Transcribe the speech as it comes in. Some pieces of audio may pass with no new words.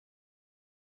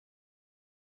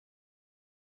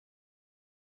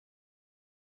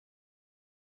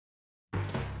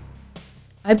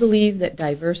I believe that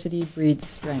diversity breeds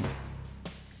strength,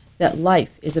 that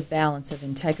life is a balance of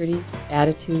integrity,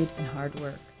 attitude, and hard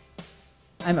work.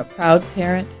 I'm a proud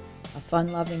parent, a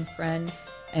fun-loving friend,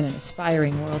 and an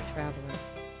aspiring world traveler.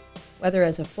 Whether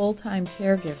as a full-time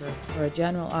caregiver or a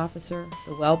general officer,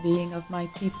 the well-being of my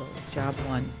people is job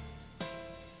one.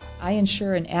 I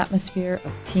ensure an atmosphere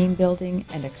of team building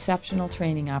and exceptional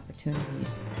training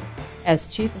opportunities. As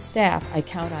Chief of Staff, I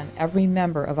count on every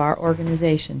member of our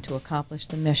organization to accomplish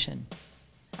the mission.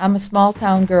 I'm a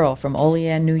small-town girl from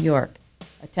Olean, New York.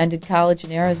 Attended college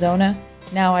in Arizona.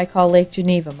 Now I call Lake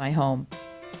Geneva my home.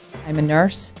 I'm a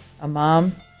nurse, a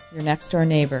mom, your next-door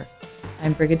neighbor.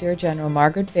 I'm Brigadier General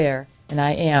Margaret Bair, and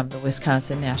I am the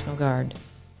Wisconsin National Guard.